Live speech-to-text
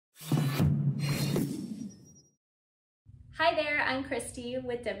Hi there, I'm Christy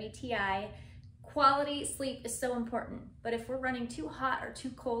with WTI. Quality sleep is so important, but if we're running too hot or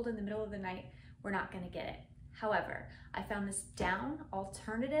too cold in the middle of the night, we're not gonna get it. However, I found this down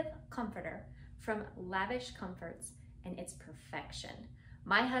alternative comforter from Lavish Comforts and it's perfection.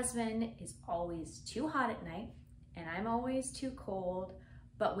 My husband is always too hot at night and I'm always too cold,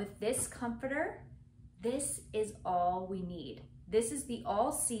 but with this comforter, this is all we need. This is the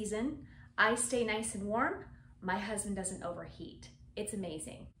all season. I stay nice and warm. My husband doesn't overheat. It's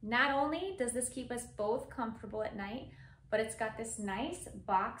amazing. Not only does this keep us both comfortable at night, but it's got this nice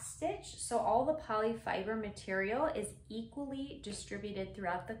box stitch. So all the polyfiber material is equally distributed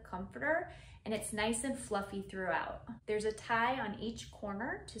throughout the comforter and it's nice and fluffy throughout. There's a tie on each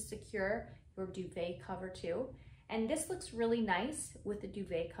corner to secure your duvet cover too. And this looks really nice with the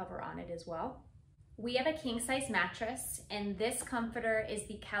duvet cover on it as well. We have a king size mattress and this comforter is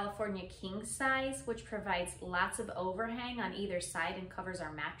the California king size, which provides lots of overhang on either side and covers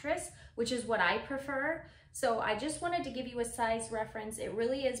our mattress, which is what I prefer. So I just wanted to give you a size reference. It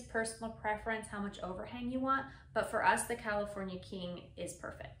really is personal preference how much overhang you want, but for us, the California king is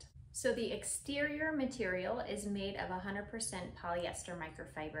perfect. So the exterior material is made of 100% polyester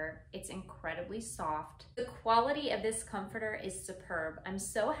microfiber. It's incredibly soft. The quality of this comforter is superb. I'm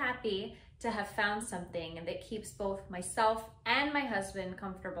so happy to have found something that keeps both myself and my husband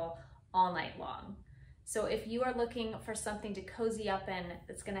comfortable all night long. So if you are looking for something to cozy up in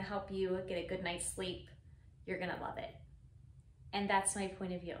that's gonna help you get a good night's sleep, you're gonna love it. And that's my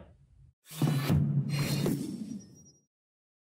point of view.